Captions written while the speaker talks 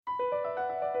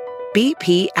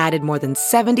BP added more than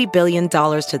 $70 billion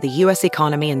to the U.S.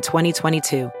 economy in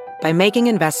 2022 by making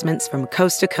investments from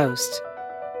coast to coast.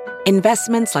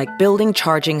 Investments like building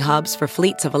charging hubs for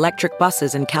fleets of electric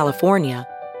buses in California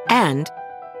and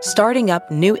starting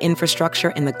up new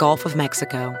infrastructure in the Gulf of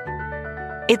Mexico.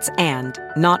 It's and,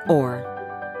 not or.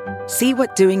 See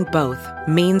what doing both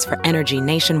means for energy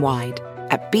nationwide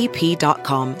at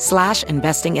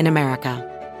bp.com/investing in America.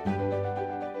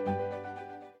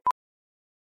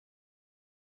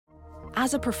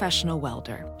 As a professional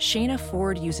welder, Shayna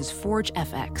Ford uses Forge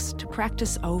FX to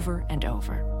practice over and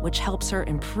over, which helps her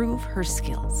improve her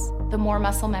skills. The more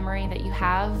muscle memory that you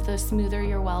have, the smoother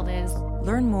your weld is.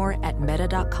 Learn more at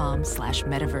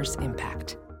meta.com/metaverse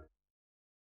impact.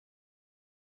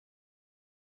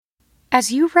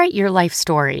 As you write your life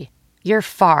story, you're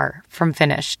far from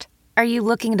finished. Are you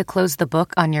looking to close the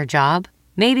book on your job?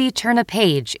 Maybe turn a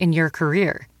page in your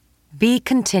career? Be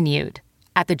continued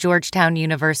at the Georgetown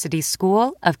University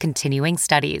School of Continuing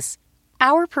Studies.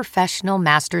 Our professional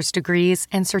master's degrees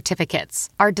and certificates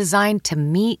are designed to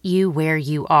meet you where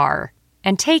you are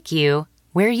and take you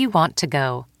where you want to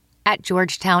go. At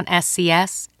Georgetown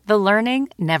SCS, the learning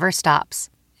never stops,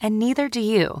 and neither do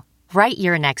you. Write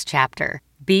your next chapter.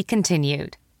 Be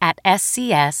continued at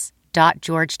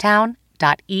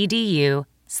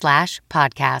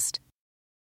scs.georgetown.edu/podcast.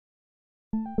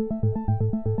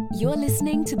 You're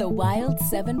listening to the Wild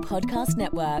 7 Podcast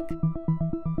Network.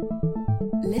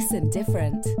 Listen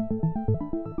different.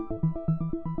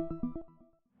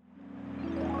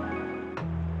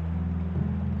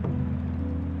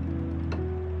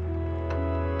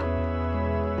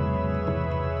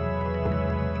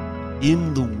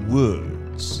 In the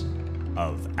words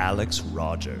of Alex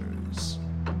Rogers.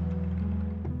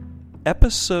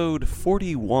 Episode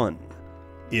 41.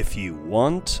 If you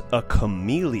want a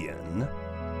chameleon...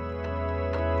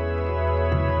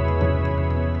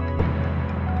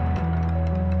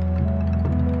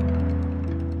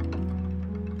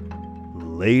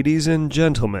 Ladies and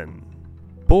gentlemen,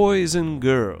 boys and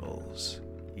girls,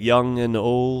 young and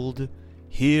old,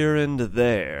 here and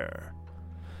there,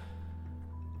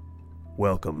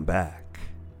 welcome back.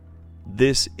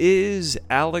 This is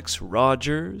Alex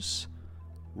Rogers,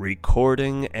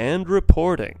 recording and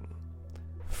reporting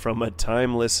from a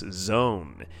timeless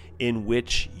zone in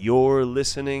which your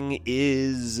listening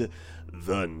is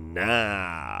the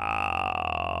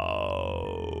now.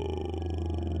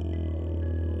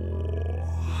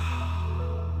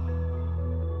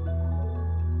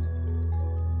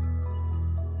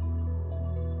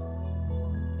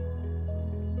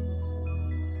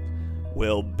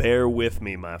 Well, bear with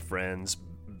me, my friends.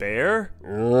 Bear?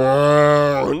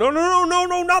 No,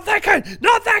 not that kind!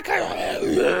 Not that kind!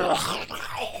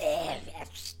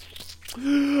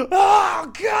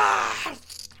 Oh, God!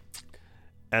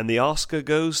 And the Oscar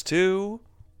goes to...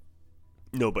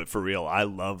 No, but for real, I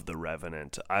love The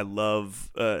Revenant. I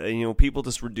love, people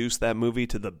just reduce that movie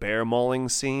to the bear mauling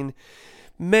scene.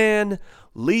 Man,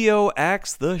 Leo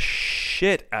acts the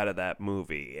shit out of that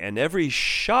movie, and every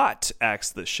shot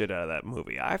acts the shit out of that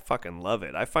movie. I fucking love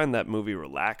it. I find that movie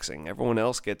relaxing. Everyone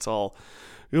else gets all,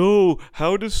 oh,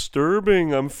 how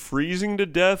disturbing. I'm freezing to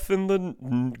death in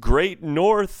the great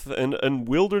north and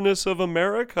wilderness of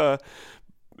America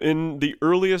in the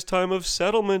earliest time of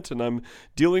settlement, and I'm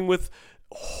dealing with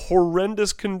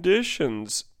horrendous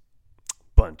conditions.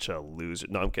 Bunch of losers.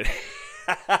 No, I'm kidding.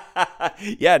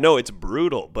 Yeah, no, it's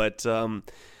brutal, but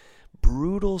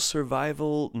brutal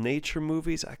survival nature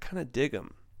movies, I kind of dig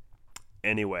them.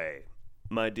 Anyway,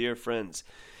 my dear friends,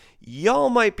 y'all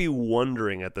might be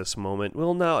wondering at this moment,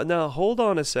 well, now hold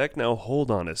on a sec,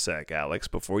 Alex,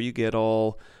 before you get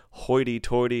all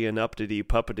hoity-toity and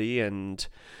uppity-puppity and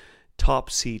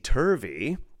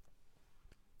topsy-turvy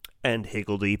and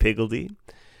higgledy-piggledy.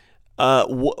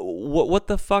 What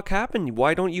the fuck happened?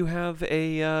 Why don't you have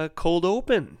a cold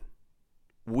open?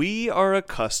 We are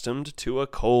accustomed to a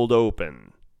cold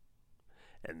open.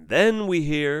 And then we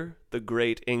hear the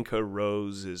great Inca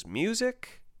Rose's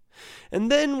music.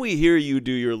 And then we hear you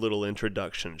do your little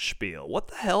introduction spiel. What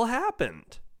the hell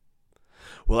happened?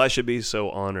 Well, I should be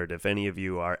so honored if any of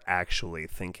you are actually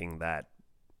thinking that.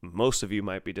 Most of you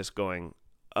might be just going,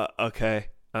 okay,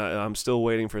 I'm still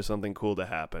waiting for something cool to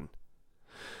happen.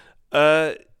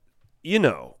 I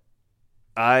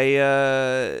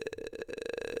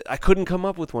couldn't come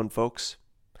up with one, folks.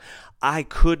 I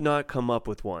could not come up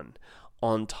with one.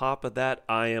 On top of that,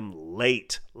 I am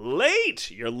late.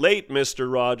 Late! You're late, Mr.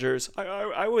 Rogers.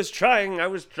 I was trying,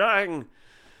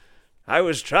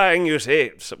 you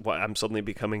see. I'm suddenly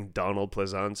becoming Donald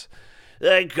Pleasance.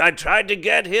 I tried to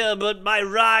get here, but my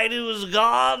ride, it was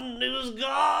gone.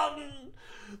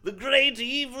 The great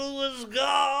evil was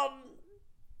gone.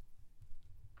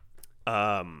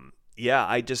 Yeah,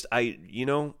 I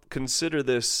consider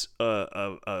this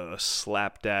a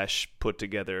slapdash put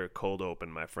together cold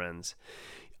open, my friends.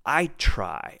 I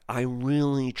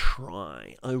really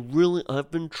try.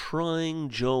 I've been trying,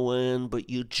 Joanne, but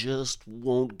you just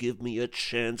won't give me a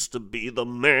chance to be the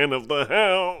man of the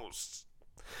house.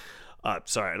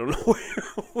 Sorry, I don't know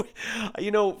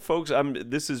where. Folks,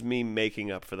 this is me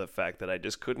making up for the fact that I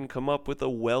just couldn't come up with a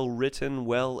well-written,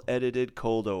 well-edited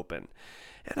cold open.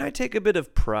 And I take a bit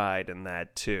of pride in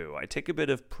that, too. I take a bit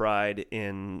of pride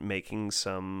in making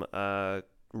some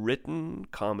written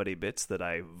comedy bits that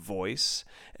I voice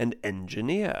and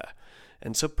engineer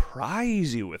and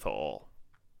surprise you with all.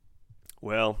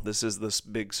 Well, this is this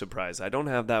big surprise. I don't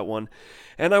have that one,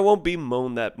 and I won't be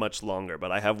moaned that much longer,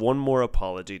 but I have one more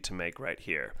apology to make right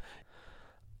here.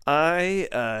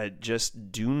 I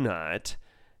just do not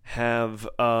have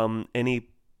any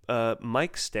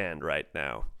mic stand right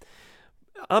now.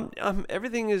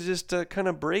 Everything is just kind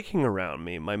of breaking around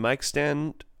me. My mic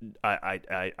stand,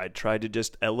 I tried to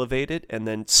just elevate it and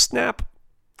then snap.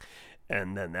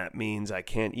 And then that means I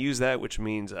can't use that, which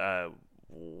means I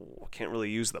can't really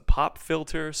use the pop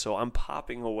filter. So I'm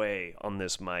popping away on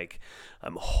this mic.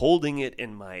 I'm holding it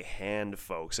in my hand,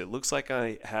 folks. It looks like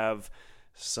I have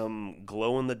some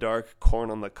glow-in-the-dark corn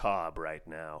on the cob right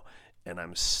now. And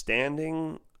I'm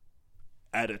standing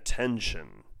at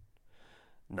attention.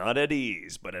 Not at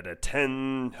ease, but at a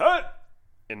 10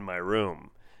 in my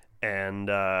room. And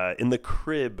in the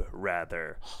crib,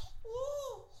 rather.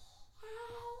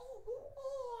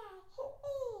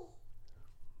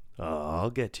 Oh, I'll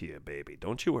get to you, baby.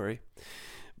 Don't you worry.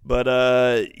 But,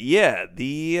 yeah,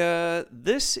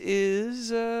 this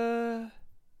is an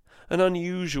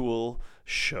unusual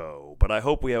show, but I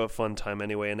hope we have a fun time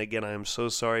anyway. And again, I am so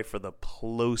sorry for the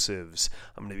plosives.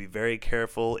 I'm going to be very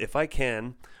careful, if I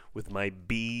can, with my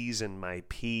B's and my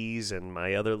P's and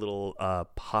my other little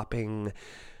popping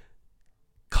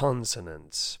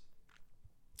consonants.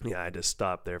 Yeah, I just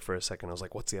stopped there for a second. I was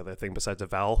like, what's the other thing besides a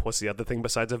vowel? What's the other thing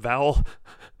besides a vowel?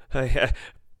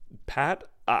 Pat,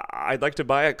 I'd like to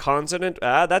buy a consonant.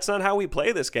 That's not how we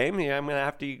play this game. Yeah, I'm going to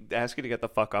have to ask you to get the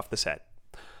fuck off the set.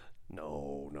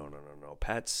 No.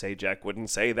 Pat Sajak wouldn't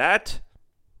say that.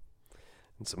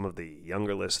 And some of the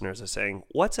younger listeners are saying,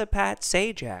 what's a Pat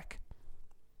Sajak?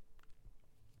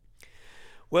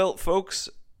 Well, folks,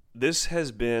 this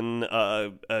has been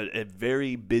a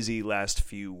very busy last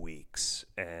few weeks.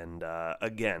 And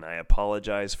again, I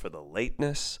apologize for the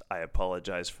lateness. I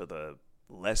apologize for the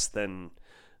less than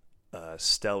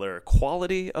stellar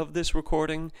quality of this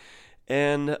recording.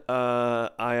 And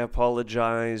I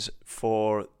apologize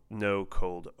for no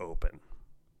cold open.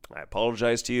 I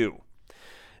apologize to you.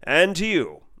 And to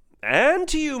you. And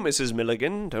to you, Mrs.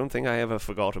 Milligan. Don't think I ever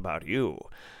forgot about you.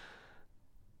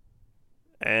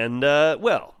 And,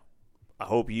 well, I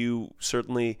hope you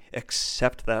certainly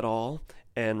accept that all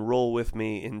and roll with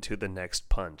me into the next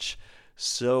punch.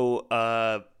 So,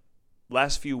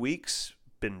 last few weeks,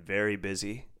 been very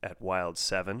busy at Wild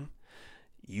 7.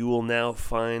 You will now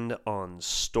find on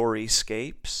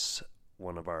Storyscapes,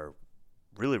 one of our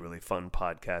really, really fun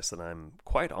podcasts that I'm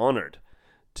quite honored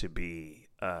to be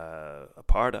a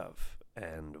part of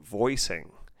and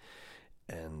voicing.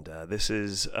 And this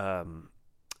is a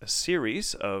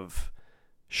series of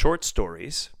short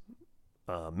stories,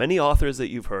 many authors that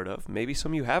you've heard of, maybe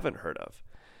some you haven't heard of,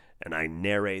 and I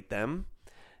narrate them,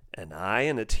 and I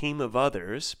and a team of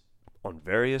others on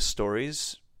various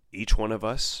stories, each one of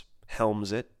us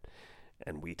helms it,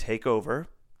 and we take over,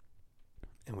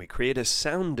 and we create a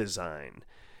sound design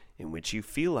in which you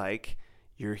feel like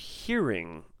you're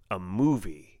hearing a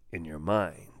movie in your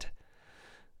mind.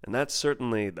 And that's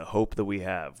certainly the hope that we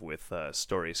have with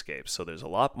Storyscapes. So there's a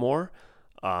lot more.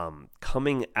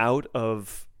 Coming out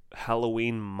of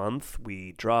Halloween month,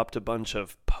 we dropped a bunch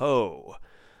of Poe.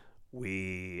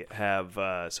 We have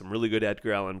some really good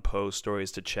Edgar Allan Poe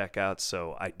stories to check out,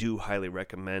 so I do highly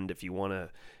recommend if you want to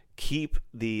keep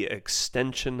the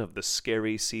extension of the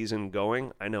scary season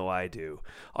going. I know I do.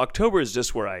 October is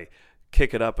just where I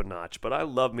kick it up a notch, but I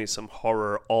love me some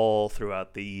horror all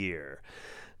throughout the year.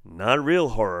 Not real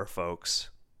horror, folks.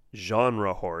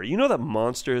 Genre horror. You know that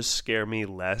monsters scare me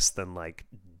less than, like,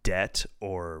 debt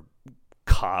or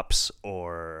cops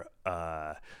or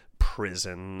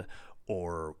prison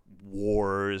or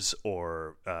wars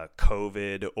or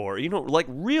COVID or, like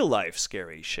real life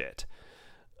scary shit.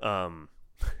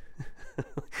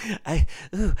 I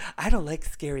don't like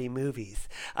scary movies.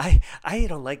 I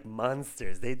don't like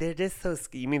monsters. They're just so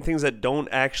scary. You mean things that don't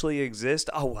actually exist?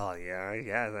 Oh well,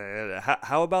 yeah.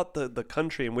 How about the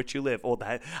country in which you live? Oh,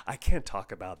 that I can't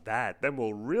talk about that. Then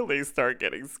we'll really start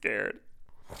getting scared.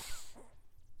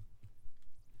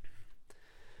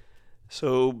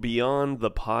 So beyond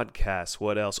the podcast,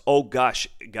 what else? Oh gosh,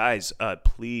 guys,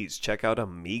 please check out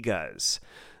Amigas.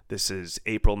 This is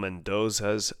April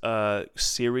Mendoza's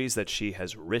series that she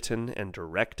has written and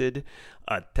directed,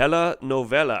 a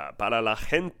telenovela para la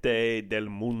gente del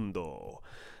mundo.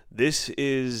 This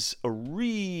is a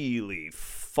really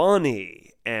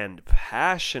funny and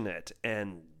passionate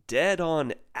and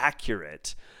dead-on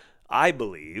accurate, I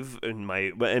believe, and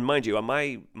mind you,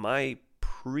 my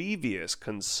previous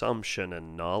consumption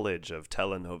and knowledge of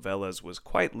telenovelas was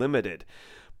quite limited,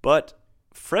 but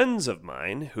friends of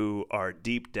mine who are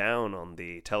deep down on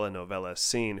the telenovela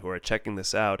scene who are checking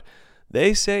this out,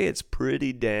 they say it's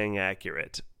pretty dang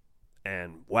accurate.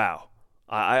 And wow,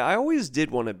 I always did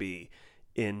want to be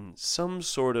in some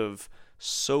sort of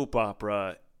soap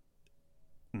opera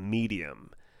medium.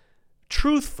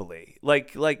 Truthfully,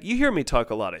 like you hear me talk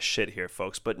a lot of shit here,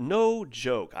 folks, but no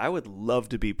joke, I would love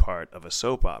to be part of a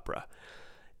soap opera.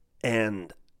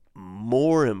 And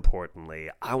more importantly,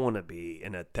 I want to be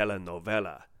in a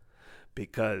telenovela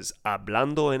because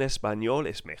hablando en español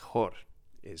es mejor.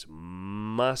 Es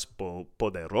más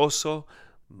poderoso,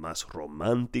 más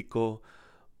romántico,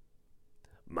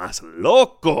 más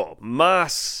loco,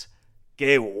 más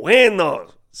que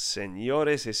bueno,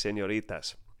 señores y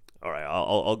señoritas. All right,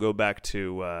 I'll go back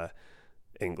to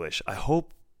English. I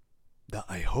hope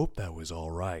that was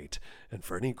all right, and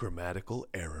for any grammatical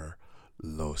error,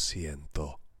 lo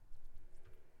siento.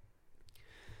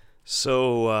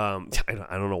 So I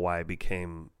don't know why I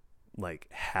became like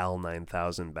Hal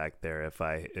 9000 back there.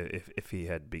 If he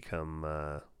had become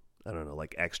I don't know,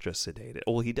 like extra sedated.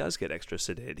 Well, he does get extra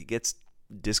sedated. He gets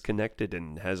disconnected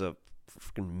and has a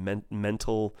freaking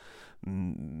mental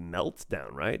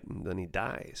meltdown, right? And then he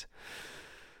dies.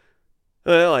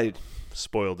 Well, I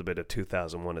spoiled a bit of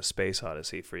 2001: A Space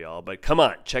Odyssey for y'all, but come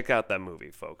on, check out that movie,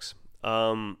 folks.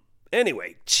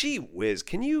 Anyway, gee whiz,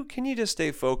 can you just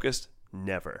stay focused?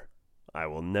 Never. I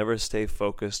will never stay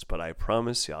focused, but I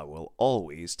promise you I will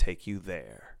always take you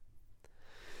there.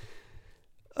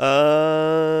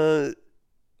 All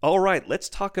right, let's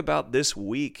talk about this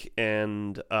week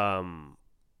and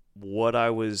what I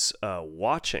was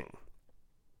watching.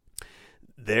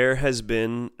 There has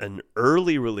been an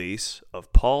early release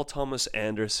of Paul Thomas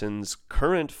Anderson's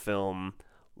current film,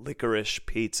 Licorice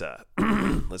Pizza.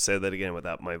 Let's say that again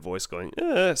without my voice going,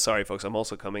 sorry folks, I'm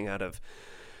also coming out of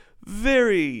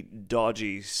very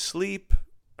dodgy sleep.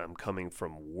 I'm coming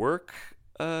from work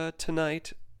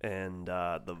tonight, and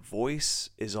the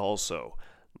voice is also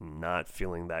not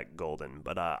feeling that golden.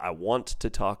 But I want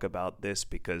to talk about this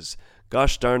because,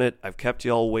 gosh darn it, I've kept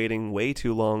y'all waiting way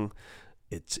too long.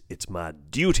 It's my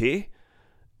duty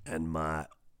and my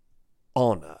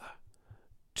honor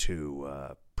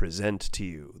to present to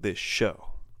you this show.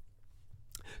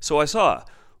 So I saw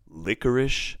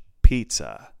Licorice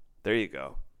Pizza. There you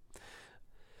go.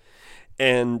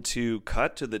 And to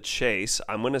cut to the chase,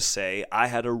 I'm going to say I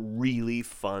had a really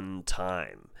fun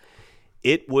time.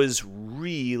 It was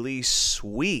really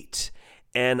sweet.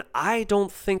 And I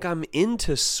don't think I'm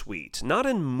into sweet, not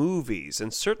in movies,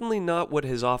 and certainly not what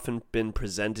has often been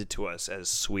presented to us as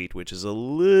sweet, which is a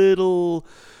little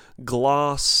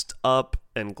glossed up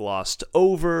and glossed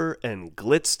over and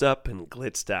glitzed up and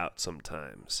glitzed out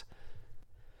sometimes.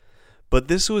 But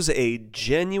this was a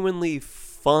genuinely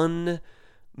fun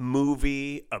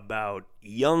movie about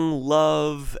young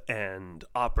love and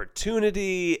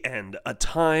opportunity and a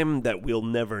time that we'll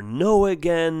never know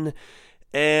again,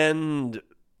 and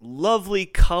lovely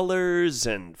colors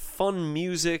and fun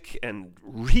music and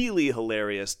really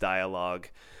hilarious dialogue.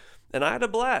 And I had a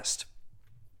blast.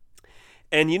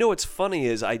 And you know what's funny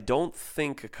is I don't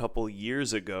think a couple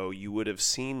years ago you would have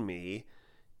seen me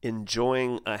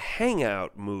enjoying a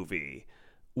hangout movie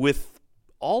with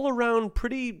all around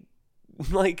pretty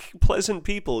like pleasant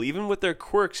people. Even with their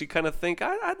quirks, you kind of think,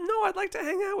 I'd like to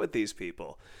hang out with these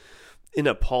people in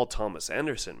a Paul Thomas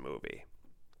Anderson movie.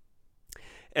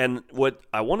 And what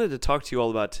I wanted to talk to you all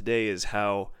about today is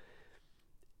how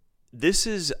this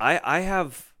is, I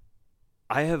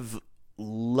have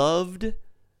loved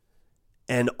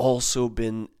and also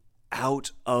been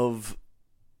out of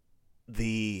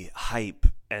the hype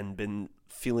and been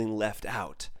feeling left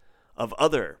out of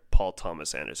other Paul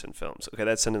Thomas Anderson films. Okay,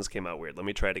 that sentence came out weird. Let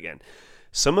me try it again.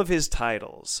 Some of his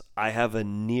titles I have a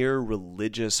near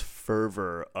religious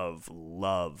fervor of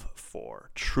love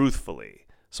for. Truthfully,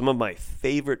 some of my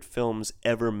favorite films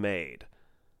ever made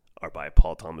are by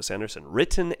Paul Thomas Anderson,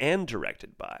 written and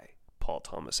directed by Paul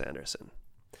Thomas Anderson.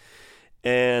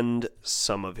 And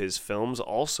some of his films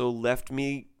also left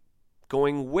me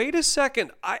going, wait a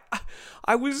second, I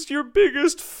was your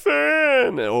biggest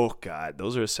fan. Oh, God,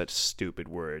 those are such stupid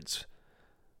words.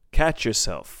 Catch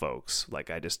yourself, folks, like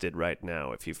I just did right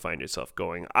now. If you find yourself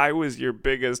going, I was your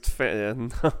biggest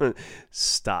fan.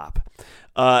 Stop.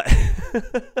 No,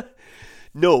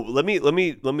 let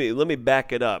me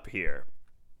back it up here.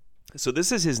 So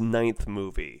this is his 9th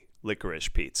movie, Licorice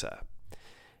Pizza.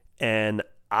 And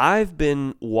I've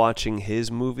been watching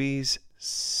his movies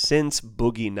since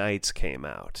Boogie Nights came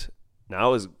out. Now, I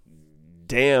was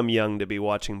damn young to be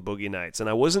watching Boogie Nights, and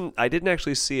I didn't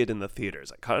actually see it in the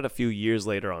theaters. I caught it a few years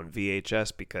later on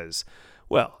VHS because,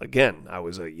 well, again, I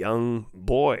was a young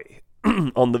boy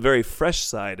on the very fresh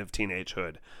side of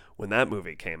teenagehood when that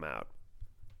movie came out.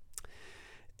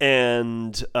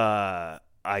 And I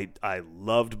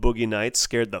loved Boogie Nights,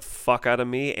 scared the fuck out of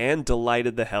me, and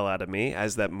delighted the hell out of me,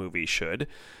 as that movie should.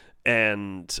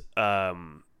 And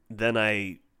then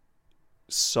I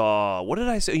saw, what did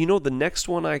I say? The next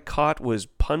one I caught was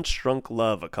Punch Drunk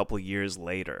Love a couple years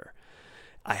later.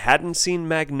 I hadn't seen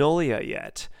Magnolia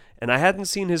yet, and I hadn't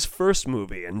seen his first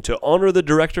movie, and to honor the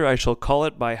director, I shall call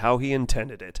it by how he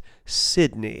intended it,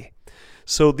 Sydney.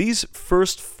 So these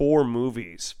first 4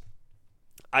 movies,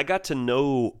 I got to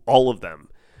know all of them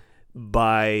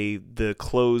by the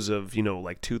close of,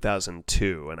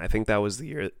 2002, and I think that was the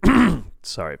year.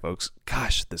 Sorry, folks.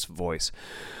 Gosh, this voice.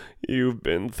 You've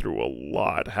been through a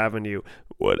lot, haven't you?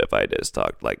 What if I just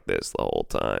talked like this the whole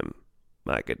time?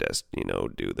 I could just,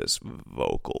 do this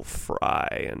vocal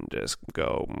fry and just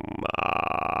go,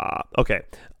 ah. Okay.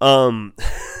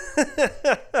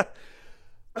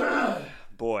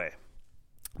 Boy.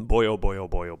 Boy, oh boy, oh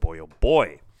boy, oh boy, oh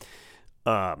boy.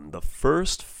 The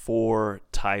first 4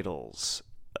 titles.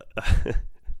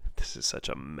 This is such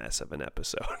a mess of an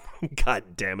episode.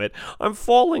 God damn it. I'm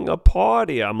falling apart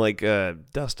here. I'm like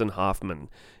Dustin Hoffman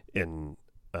in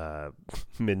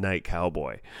Midnight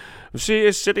Cowboy. She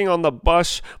is sitting on the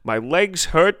bus. My legs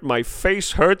hurt. My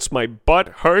face hurts. My butt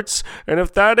hurts. And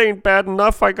if that ain't bad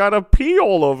enough, I gotta pee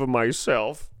all over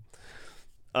myself.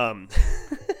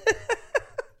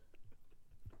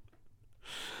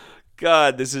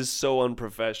 God, this is so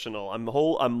unprofessional. I'm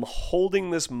holding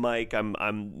this mic.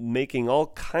 I'm making all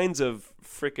kinds of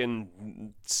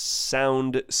frickin'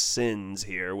 sound sins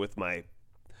here with my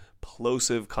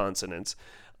plosive consonants.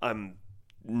 I'm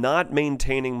not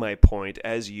maintaining my point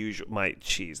as usual.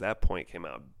 That point came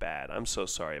out bad. I'm so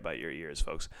sorry about your ears,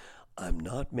 folks. I'm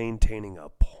not maintaining a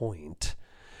point,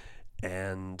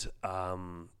 and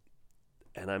I'm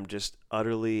just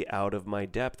utterly out of my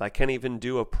depth. I can't even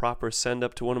do a proper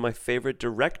send-up to one of my favorite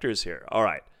directors here. All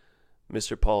right,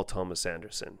 Mr. Paul Thomas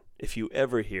Anderson, if you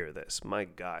ever hear this, my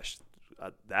gosh,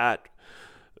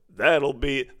 that'll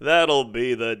be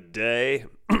the day.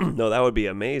 No, that would be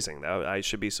amazing. I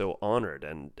should be so honored.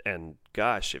 And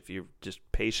gosh, if you're just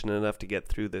patient enough to get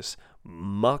through this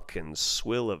muck and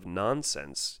swill of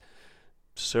nonsense,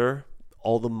 sir,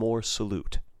 all the more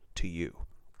salute to you.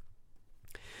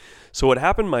 So what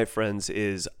happened, my friends,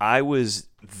 is I was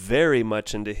very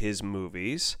much into his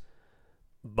movies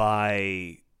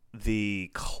by the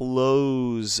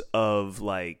close of,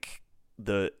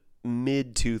 the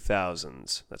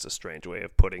mid-2000s. That's a strange way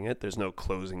of putting it. There's no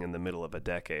closing in the middle of a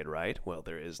decade, right? Well,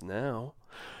 there is now,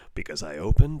 because I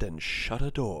opened and shut a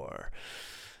door.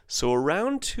 So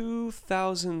around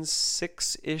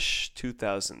 2006-ish,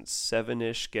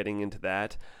 2007-ish, getting into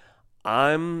that,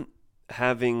 I'm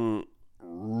having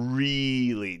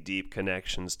really deep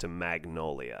connections to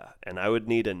Magnolia, and I would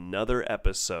need another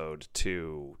episode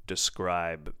to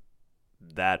describe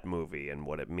that movie and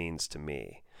what it means to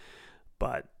me.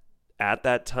 But at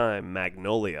that time,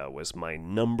 Magnolia was my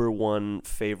number 1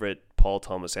 favorite Paul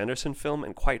Thomas Anderson film,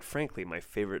 and quite frankly, my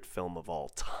favorite film of all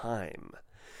time.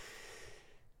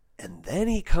 And then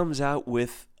he comes out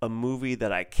with a movie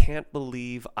that I can't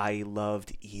believe I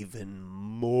loved even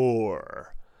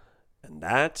more, and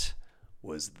that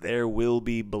was There Will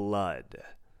Be Blood.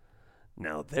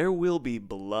 Now, There Will Be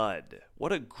Blood,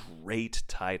 what a great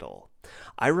title.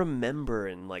 I remember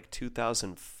in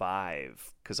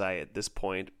 2005, because I at this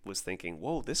point was thinking,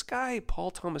 whoa, this guy,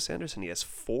 Paul Thomas Anderson, he has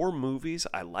 4 movies.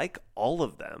 I like all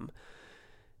of them.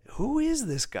 Who is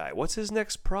this guy? What's his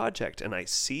next project? And I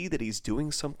see that he's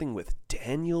doing something with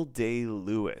Daniel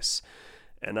Day-Lewis.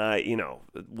 And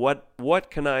what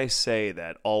can I say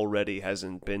that already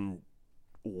hasn't been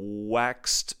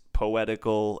waxed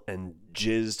poetical and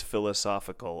jizzed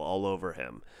philosophical all over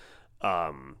him.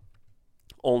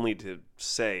 Only to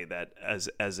say that as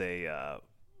a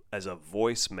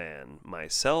voice man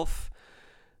myself,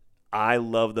 I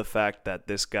love the fact that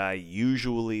this guy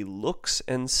usually looks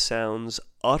and sounds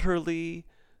utterly,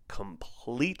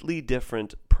 completely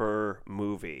different per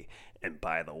movie. And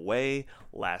by the way,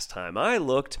 last time I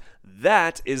looked,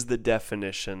 that is the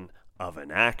definition of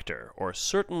an actor, or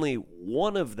certainly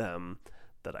one of them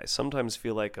that I sometimes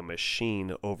feel like a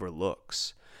machine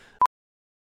overlooks.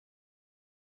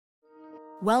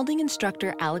 Welding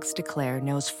instructor Alex DeClaire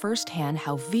knows firsthand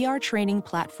how VR training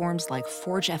platforms like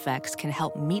ForgeFX can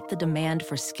help meet the demand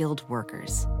for skilled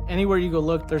workers. Anywhere you go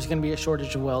look, there's going to be a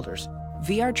shortage of welders.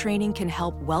 VR training can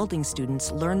help welding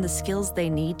students learn the skills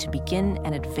they need to begin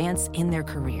and advance in their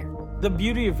career. The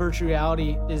beauty of virtual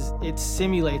reality is it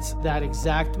simulates that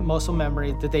exact muscle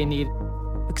memory that they need.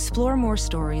 Explore more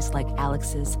stories like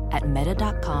Alex's at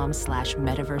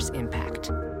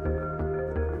meta.com/metaverseimpact.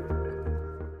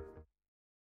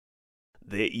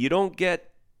 You don't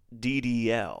get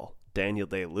DDL, Daniel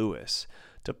Day-Lewis,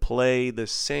 to play the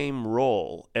same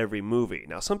role every movie.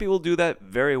 Now, some people do that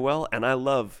very well, and I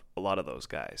love a lot of those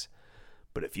guys.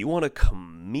 But if you want a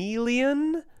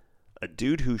chameleon, a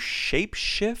dude who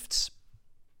shape-shifts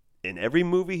in every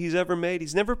movie he's ever made,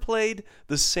 he's never played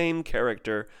the same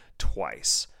character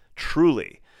twice.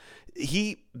 Truly.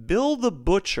 Bill the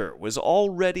Butcher was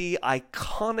already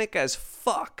iconic as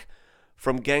fuck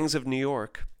from Gangs of New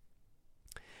York.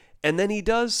 And then he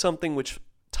does something which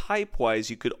type-wise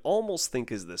you could almost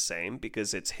think is the same,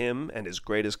 because it's him and his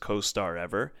greatest co-star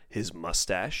ever, his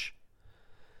mustache,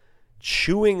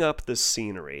 chewing up the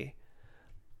scenery,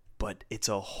 but it's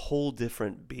a whole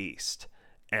different beast.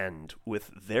 And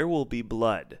with There Will Be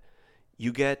Blood,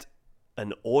 you get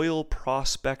an oil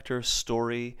prospector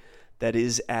story that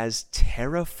is as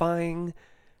terrifying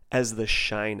as The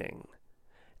Shining.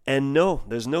 And no,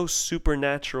 there's no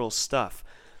supernatural stuff.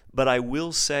 But I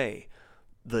will say,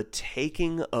 the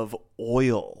taking of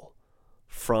oil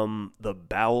from the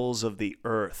bowels of the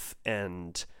earth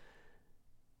and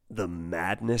the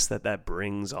madness that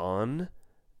brings on,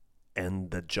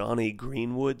 and the Johnny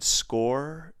Greenwood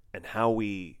score, and how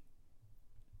we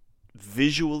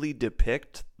visually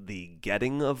depict the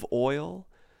getting of oil,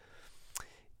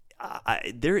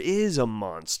 there is a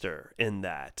monster in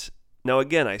that. Now,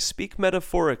 again, I speak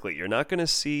metaphorically. You're not going to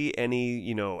see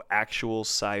any, actual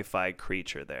sci-fi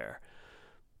creature there.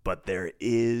 But there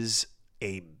is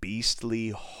a beastly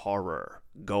horror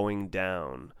going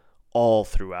down all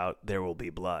throughout There Will Be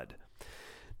Blood.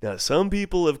 Now, some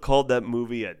people have called that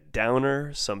movie a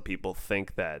downer. Some people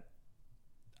think that...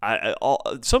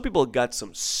 some people got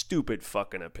some stupid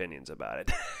fucking opinions about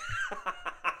it.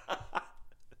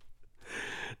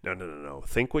 No.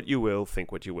 Think what you will.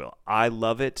 I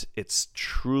love it. It's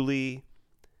truly...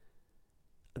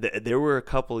 There were a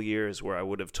couple years where I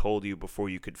would have told you before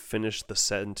you could finish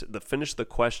the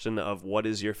question of what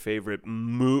is your favorite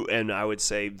movie, and I would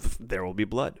say There Will Be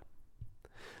Blood.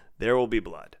 There Will Be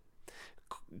Blood.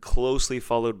 Closely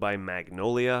followed by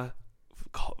Magnolia,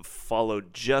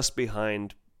 followed just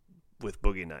behind with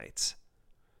Boogie Nights.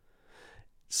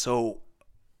 So,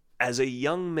 as a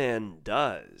young man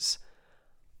does,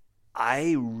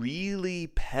 I really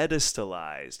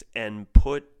pedestalized and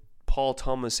put Paul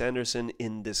Thomas Anderson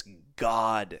in this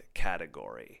God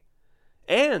category.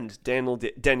 And Daniel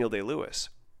Day-Lewis.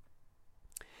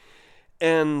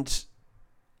 And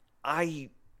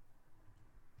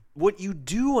what you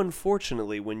do,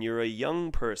 unfortunately, when you're a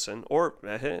young person, or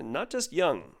not just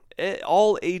young,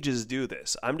 all ages do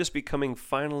this. I'm just becoming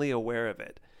finally aware of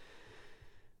it.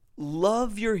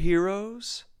 Love your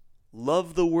heroes.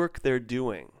 Love the work they're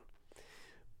doing.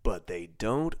 But they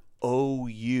don't owe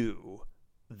you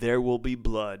There Will Be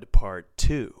Blood Part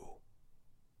 2.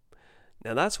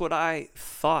 Now that's what I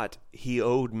thought he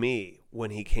owed me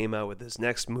when he came out with his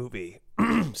next movie,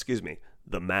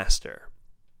 The Master.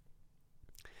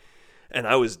 And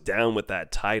I was down with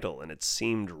that title, and it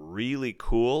seemed really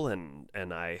cool, and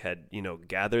I had,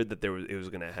 gathered that it was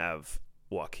going to have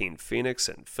Joaquin Phoenix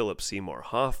and Philip Seymour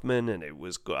Hoffman, and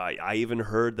I even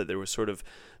heard that there was sort of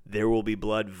There Will Be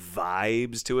Blood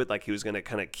vibes to it, like he was going to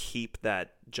kind of keep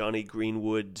that Johnny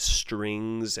Greenwood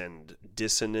strings and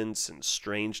dissonance and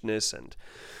strangeness. And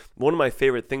one of my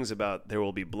favorite things about There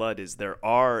Will Be Blood is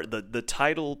the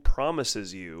title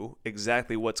promises you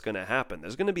exactly what's going to happen.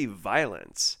 There's going to be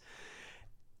violence.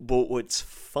 But what's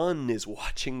fun is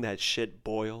watching that shit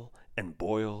boil and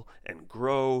boil and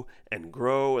grow,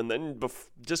 and then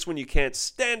just when you can't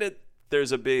stand it,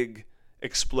 there's a big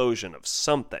explosion of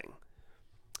something.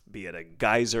 be it a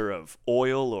geyser of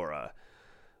oil or a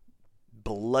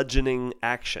bludgeoning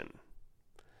action.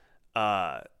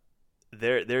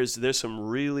 There's some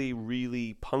really,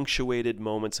 really punctuated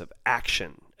moments of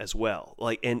action as well.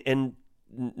 Like, and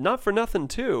not for nothing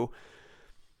too,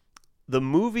 the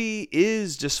movie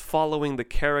is just following the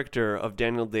character of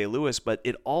Daniel Day-Lewis, but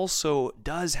it also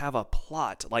does have a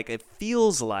plot. Like, it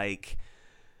feels like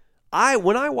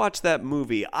when I watch that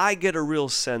movie, I get a real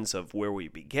sense of where we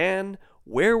began,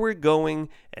 where we're going,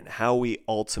 and how we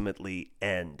ultimately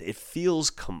end. It feels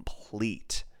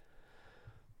complete.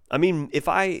 I mean, if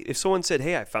someone said,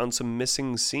 "Hey, I found some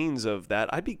missing scenes of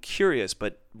that," I'd be curious.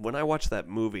 But when I watch that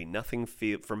movie, nothing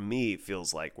for me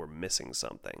feels like we're missing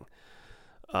something.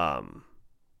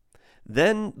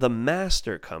 Then The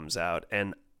Master comes out,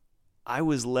 and I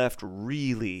was left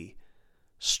really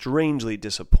strangely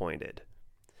disappointed.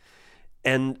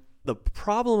 And the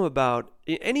problem about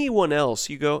anyone else,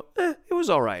 you go, it was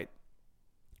all right.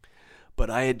 But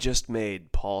I had just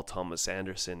made Paul Thomas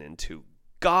Anderson into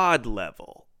God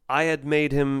level. I had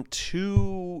made him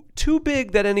too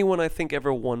big that anyone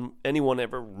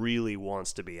ever really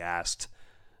wants to be asked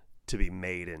to be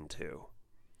made into.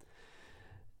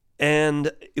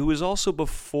 And it was also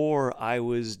before I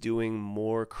was doing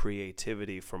more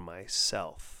creativity for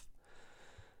myself.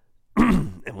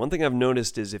 And one thing I've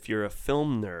noticed is if you're a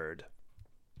film nerd,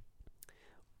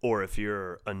 or if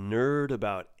you're a nerd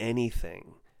about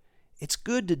anything, it's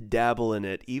good to dabble in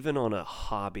it even on a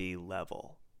hobby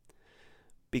level.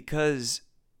 Because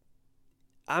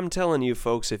I'm telling you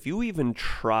folks, if you even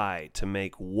try to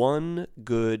make one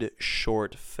good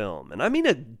short film, and I mean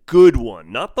a good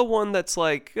one, not the one that's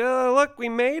like, look, we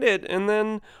made it, and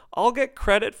then I'll get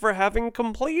credit for having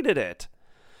completed it.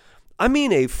 I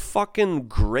mean a fucking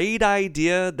great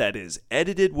idea that is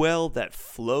edited well, that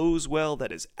flows well,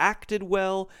 that is acted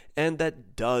well, and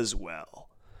that does well.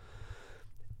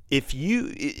 If you,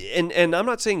 and I'm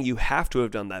not saying you have to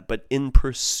have done that, but in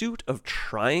pursuit of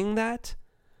trying that,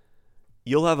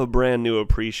 you'll have a brand new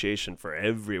appreciation for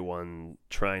everyone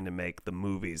trying to make the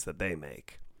movies that they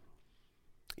make.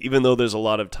 Even though there's a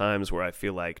lot of times where I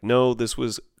feel like, no, this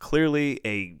was clearly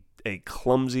a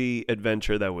clumsy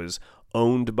adventure that was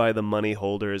owned by the money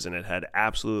holders and it had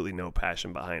absolutely no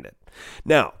passion behind it.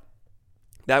 Now,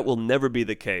 that will never be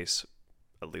the case,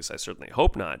 at least I certainly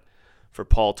hope not, for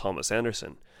Paul Thomas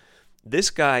Anderson. This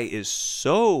guy is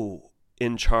so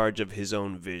in charge of his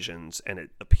own visions, and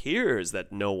it appears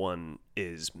that no one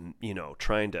is,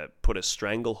 trying to put a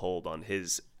stranglehold on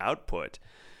his output.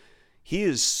 He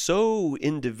is so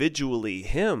individually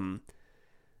him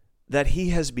that he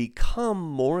has become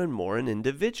more and more an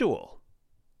individual,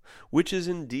 which is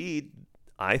indeed,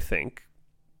 I think,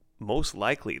 most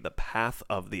likely the path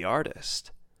of the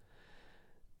artist.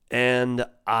 And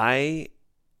I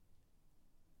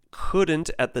couldn't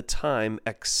at the time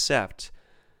accept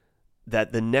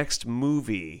that the next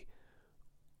movie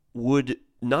would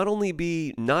not only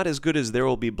be not as good as There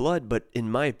Will Be Blood, but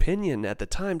in my opinion at the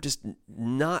time, just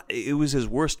not, it was his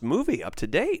worst movie up to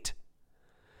date.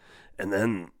 And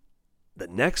then the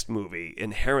next movie,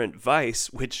 Inherent Vice,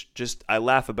 which just, I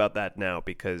laugh about that now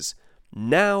because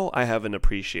now I have an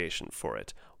appreciation for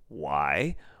it.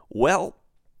 Why? Well,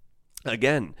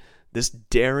 again, this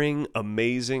daring,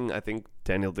 amazing, I think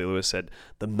Daniel Day-Lewis said,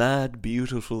 the mad,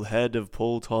 beautiful head of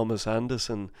Paul Thomas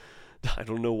Anderson. I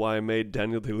don't know why I made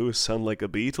Daniel Day-Lewis sound like a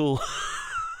Beatle.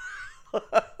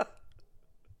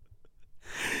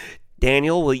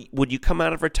 Daniel, would you come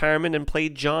out of retirement and play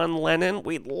John Lennon?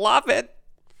 We'd love it.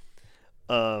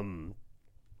 But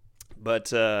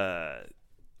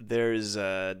there's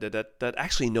that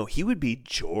actually no, he would be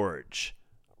George,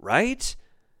 right?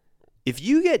 If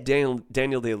you get Daniel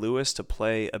Day-Lewis to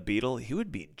play a Beatle, he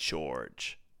would be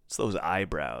George. It's those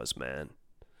eyebrows, man.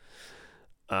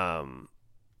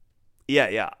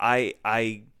 Yeah.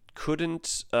 I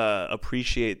couldn't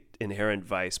appreciate Inherent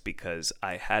Vice because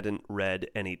I hadn't read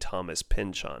any Thomas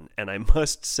Pynchon. And I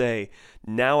must say,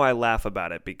 now I laugh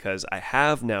about it because I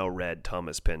have now read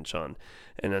Thomas Pynchon.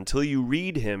 And until you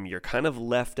read him, you're kind of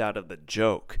left out of the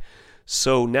joke.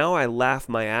 So now I laugh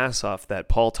my ass off that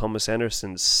Paul Thomas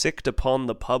Anderson sicked upon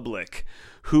the public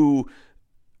who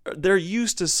they're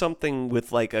used to something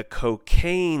with like a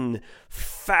cocaine,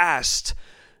 fast,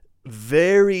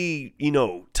 very,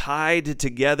 tied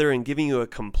together and giving you a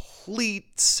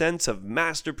complete sense of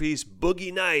masterpiece,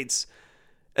 Boogie Nights.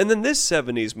 And then this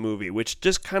 70s movie, which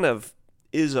just kind of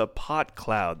is a pot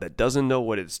cloud that doesn't know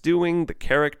what it's doing. The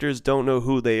characters don't know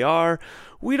who they are.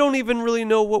 We don't even really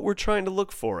know what we're trying to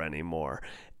look for anymore.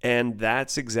 And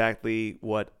that's exactly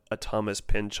what a Thomas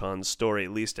Pynchon story,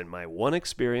 at least in my one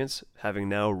experience, having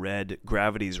now read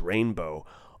Gravity's Rainbow,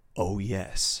 Oh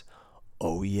yes,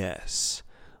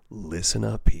 listen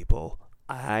up, people.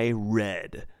 I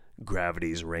read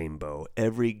Gravity's Rainbow.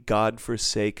 Every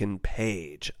godforsaken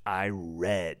page I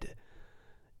read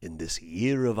in this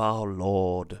year of our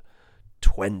Lord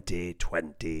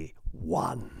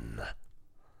 2021.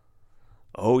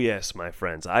 Oh yes, my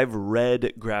friends, I've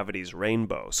read Gravity's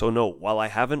Rainbow. So no, while I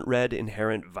haven't read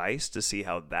Inherent Vice to see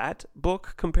how that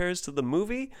book compares to the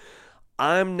movie,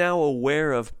 I'm now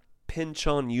aware of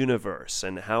Pynchon Universe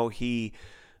and how he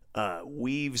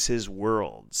weaves his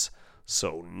worlds.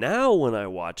 So now when I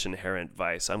watch Inherent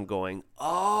Vice, I'm going,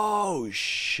 oh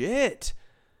shit.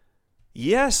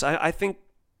 Yes, I think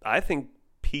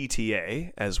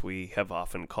PTA, as we have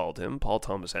often called him, Paul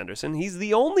Thomas Anderson, he's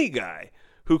the only guy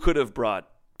who could have brought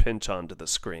Pynchon to the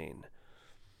screen.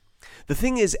 The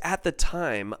thing is, at the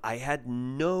time, I had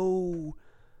no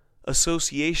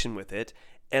association with it,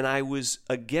 and I was,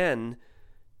 again,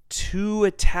 too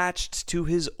attached to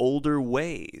his older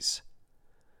ways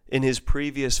in his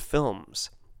previous films.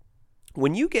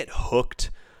 When you get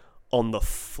hooked on the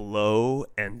flow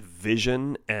and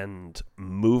vision and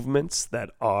movements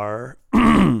that are,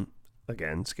 that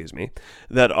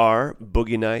are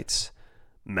Boogie Nights,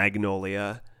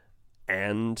 Magnolia,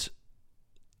 and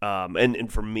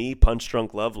for me, Punch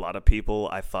Drunk Love, a lot of people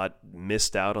I thought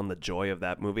missed out on the joy of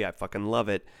that movie. I fucking love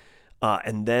it.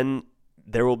 And then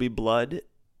There Will Be Blood.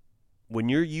 When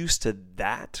you're used to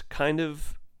that kind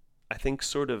of, I think,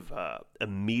 sort of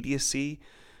immediacy,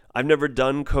 I've never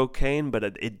done cocaine, but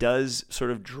it does sort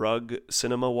of drug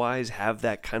cinema-wise have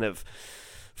that kind of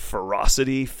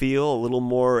ferocity feel, a little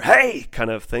more, hey, kind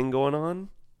of thing going on.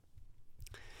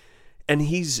 And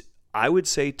he's, I would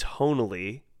say,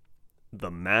 tonally,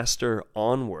 the master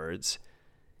onwards,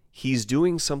 he's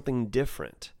doing something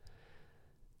different.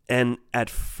 And at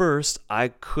first, I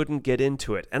couldn't get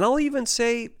into it. And I'll even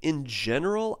say, in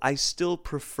general, I still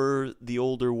prefer the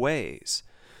older ways.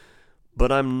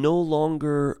 But I'm no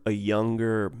longer a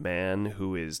younger man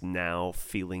who is now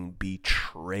feeling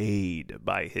betrayed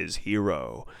by his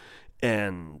hero.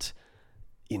 And,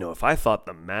 if I thought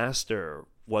the master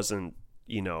wasn't,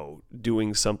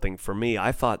 doing something for me,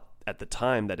 I thought at the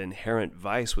time that Inherent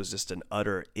Vice was just an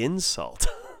utter insult.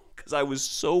 Because I was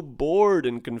so bored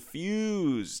and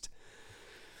confused.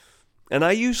 And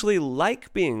I usually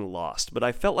like being lost, but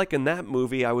I felt like in that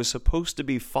movie I was supposed to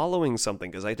be following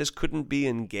something because I just couldn't be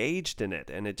engaged in it,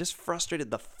 and it just frustrated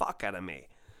the fuck out of me.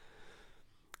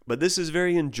 But this is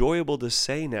very enjoyable to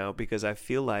say now because I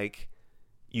feel like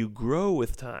you grow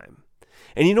with time.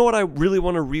 And you know what I really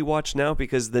want to rewatch now?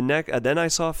 Because then I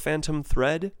saw Phantom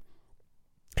Thread,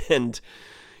 and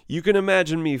you can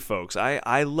imagine me, folks.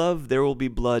 I love There Will Be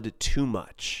Blood too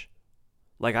much.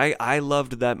 Like, I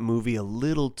loved that movie a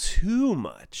little too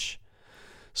much.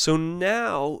 So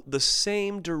now, the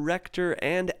same director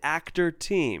and actor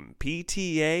team,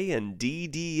 PTA and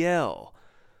DDL,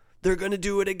 they're going to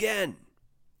do it again.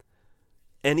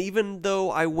 And even though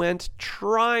I went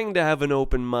trying to have an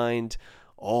open mind,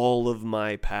 all of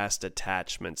my past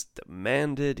attachments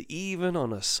demanded, even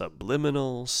on a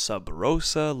subliminal, sub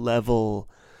rosa level,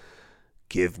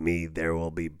 give me There Will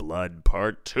Be Blood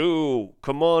Part 2.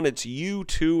 Come on, it's you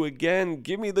two again.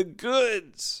 Give me the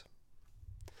goods.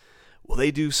 Will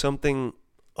they do something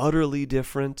utterly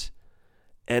different?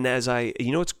 And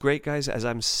it's great, guys, as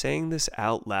I'm saying this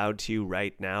out loud to you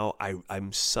right now,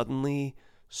 I'm suddenly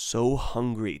so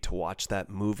hungry to watch that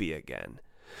movie again.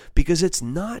 Because it's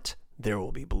not There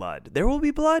Will Be Blood. There Will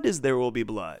Be Blood is There Will Be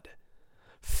Blood.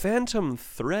 Phantom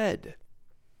Thread.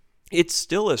 It's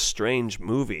still a strange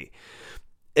movie.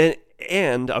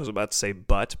 And I was about to say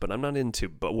but I'm not into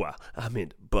but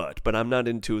I'm not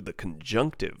into the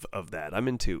conjunctive of that. I'm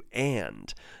into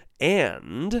and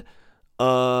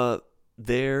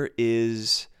there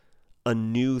is a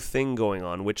new thing going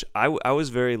on, which I was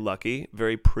very lucky,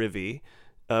 very privy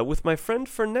with my friend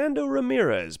Fernando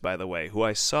Ramirez, by the way, who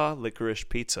I saw Licorice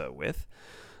Pizza with.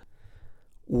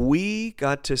 We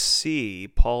got to see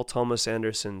Paul Thomas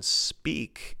Anderson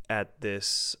speak at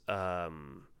this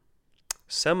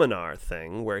seminar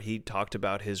thing where he talked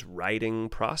about his writing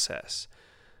process.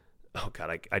 Oh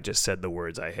God, I just said the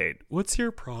words I hate. What's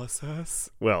your process?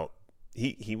 Well,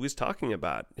 he was talking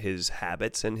about his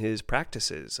habits and his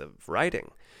practices of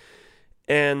writing.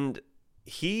 And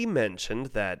he mentioned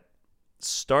that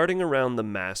starting around The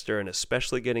Master and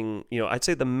especially getting, I'd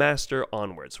say The Master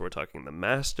onwards. So we're talking The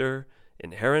Master,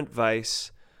 Inherent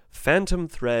Vice, Phantom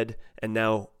Thread, and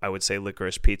now I would say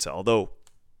Licorice Pizza. Although,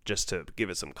 just to give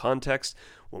it some context,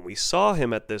 when we saw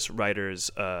him at this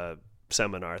writer's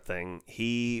seminar thing,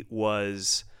 he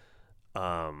was,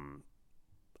 I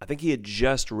think he had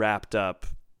just wrapped up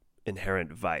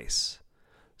Inherent Vice.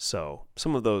 So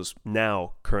some of those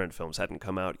now current films hadn't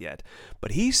come out yet.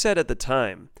 But he said at the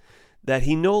time that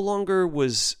he no longer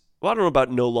was, well, I don't know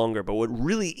about no longer, but what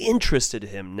really interested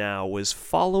him now was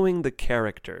following the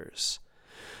characters,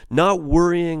 not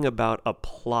worrying about a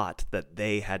plot that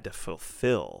they had to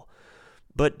fulfill,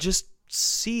 but just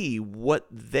see what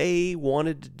they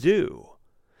wanted to do.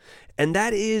 And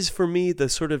that is, for me, the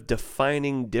sort of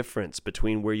defining difference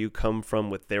between where you come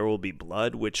from with There Will Be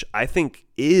Blood, which I think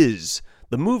is,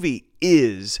 the movie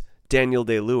is Daniel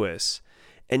Day-Lewis,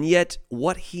 and yet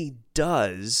what he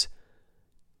does,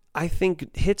 I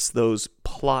think, hits those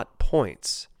plot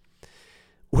points.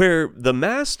 Where The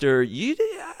Master,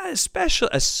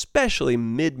 especially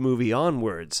mid-movie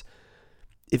onwards,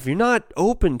 if you're not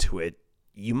open to it,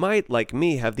 you might, like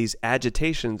me, have these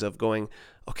agitations of going,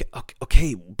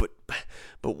 okay, but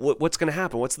what's going to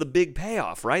happen? What's the big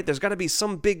payoff, right? There's got to be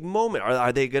some big moment.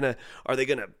 Are they gonna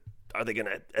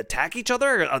attack each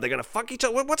other? Are they gonna fuck each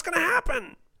other? What's going to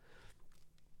happen?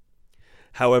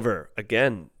 However,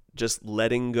 again, just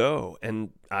letting go,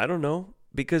 and I don't know,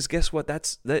 because guess what?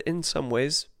 That's that in some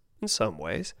ways,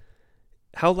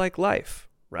 how like life,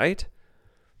 right?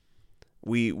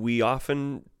 We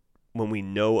often, when we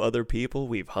know other people,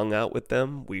 we've hung out with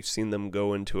them, we've seen them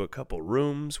go into a couple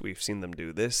rooms, we've seen them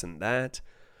do this and that.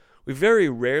 We've very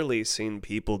rarely seen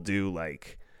people do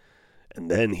like,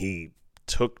 and then he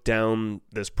took down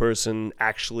this person,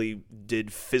 actually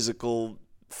did physical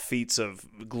feats of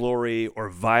glory or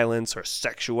violence or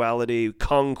sexuality,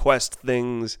 conquest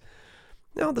things.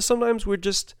 No, sometimes we're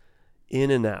just in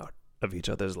and out of each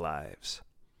other's lives.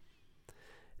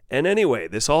 And anyway,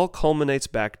 this all culminates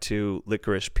back to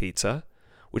Licorice Pizza,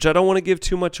 which I don't want to give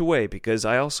too much away because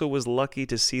I also was lucky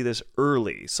to see this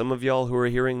early. Some of y'all who are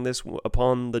hearing this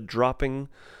upon the dropping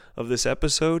of this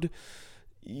episode,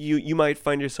 you might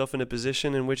find yourself in a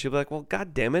position in which you'll be like, well,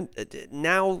 God damn it,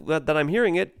 now that I'm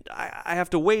hearing it, I have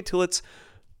to wait till it's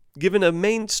given a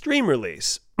mainstream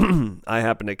release. I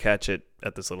happened to catch it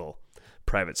at this little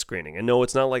private screening. And no,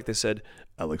 it's not like they said,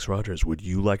 Alex Rogers, would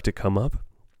you like to come up?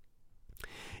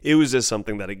 It was just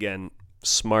something that, again,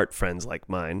 smart friends like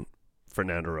mine,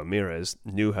 Fernando Ramirez,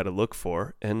 knew how to look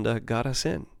for and got us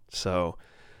in. So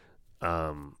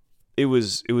it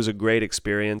was a great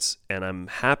experience, and I'm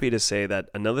happy to say that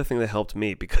another thing that helped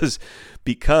me, because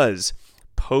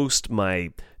post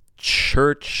my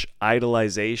church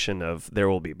idolization of There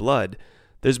Will Be Blood,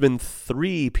 there's been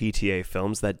 3 PTA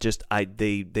films that just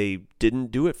they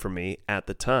didn't do it for me at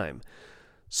the time.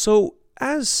 So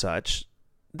as such,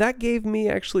 that gave me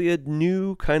actually a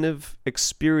new kind of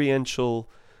experiential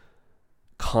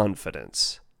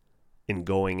confidence in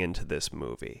going into this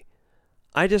movie.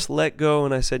 I just let go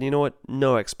and I said, you know what?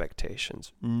 No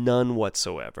expectations. None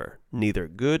whatsoever. Neither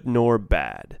good nor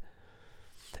bad.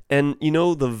 And you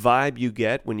know, the vibe you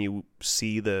get when you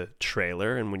see the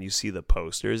trailer and when you see the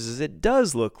posters is it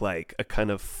does look like a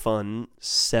kind of fun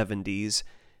 70s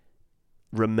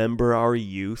remember our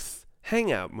youth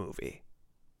hangout movie.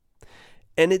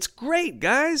 And it's great,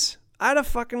 guys. I had a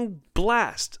fucking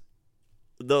blast.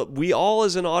 We all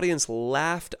as an audience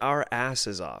laughed our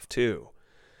asses off, too.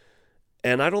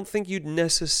 And I don't think you'd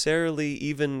necessarily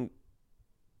even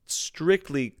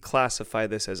strictly classify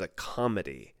this as a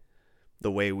comedy,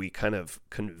 the way we kind of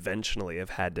conventionally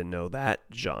have had to know that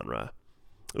genre.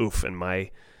 Oof, and my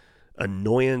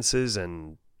annoyances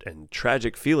and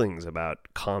tragic feelings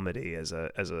about comedy as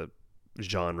a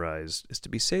genre is to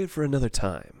be saved for another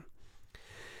time.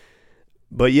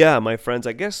 But yeah, my friends,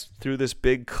 I guess through this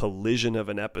big collision of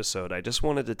an episode, I just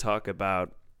wanted to talk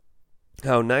about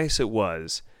how nice it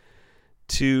was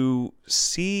to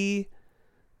see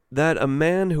that a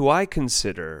man who I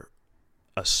consider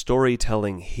a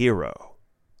storytelling hero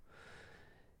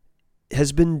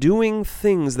has been doing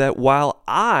things that while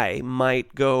I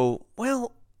might go,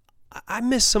 well, I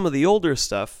miss some of the older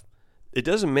stuff, it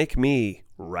doesn't make me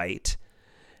right.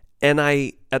 And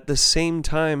I, at the same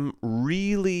time,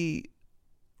 really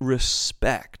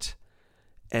respect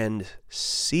and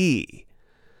see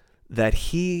that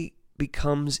he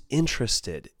becomes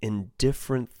interested in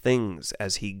different things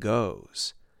as he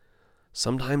goes.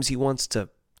 Sometimes he wants to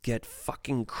get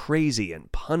fucking crazy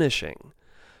and punishing.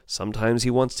 Sometimes he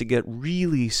wants to get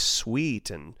really sweet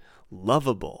and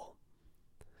lovable.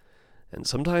 And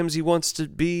sometimes he wants to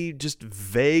be just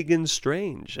vague and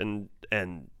strange. And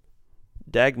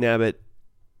dagnabbit,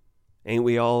 ain't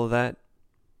we all of that?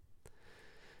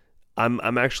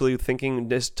 I'm actually thinking,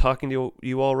 just talking to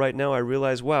you all right now, I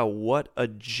realize, wow, what a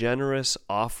generous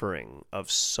offering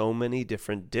of so many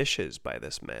different dishes by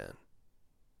this man.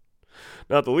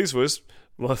 Not the least was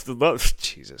Well,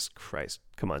 Jesus Christ.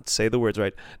 Come on, say the words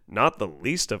right. Not the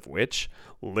least of which,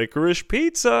 licorice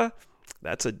pizza.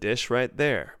 That's a dish right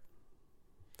there.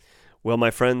 Well,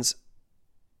 my friends,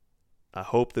 I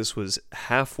hope this was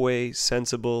halfway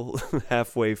sensible,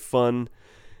 halfway fun,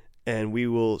 and we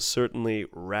will certainly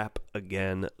rap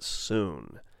again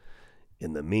soon.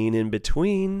 In the in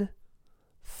between,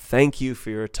 thank you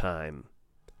for your time.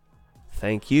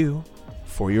 Thank you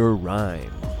for your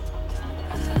rhyme.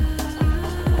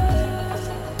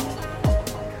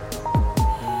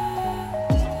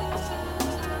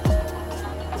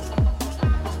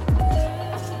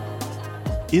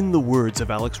 In the Words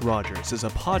of Alex Rogers is a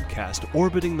podcast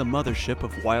orbiting the mothership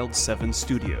of Wild 7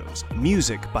 Studios.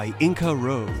 Music by Inca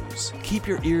Rose. Keep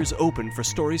your ears open for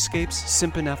Storyscapes,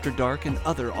 Simpin' After Dark, and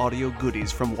other audio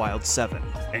goodies from Wild 7.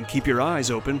 And keep your eyes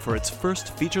open for its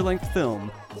first feature-length film,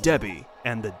 Debbie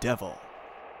and the Devil.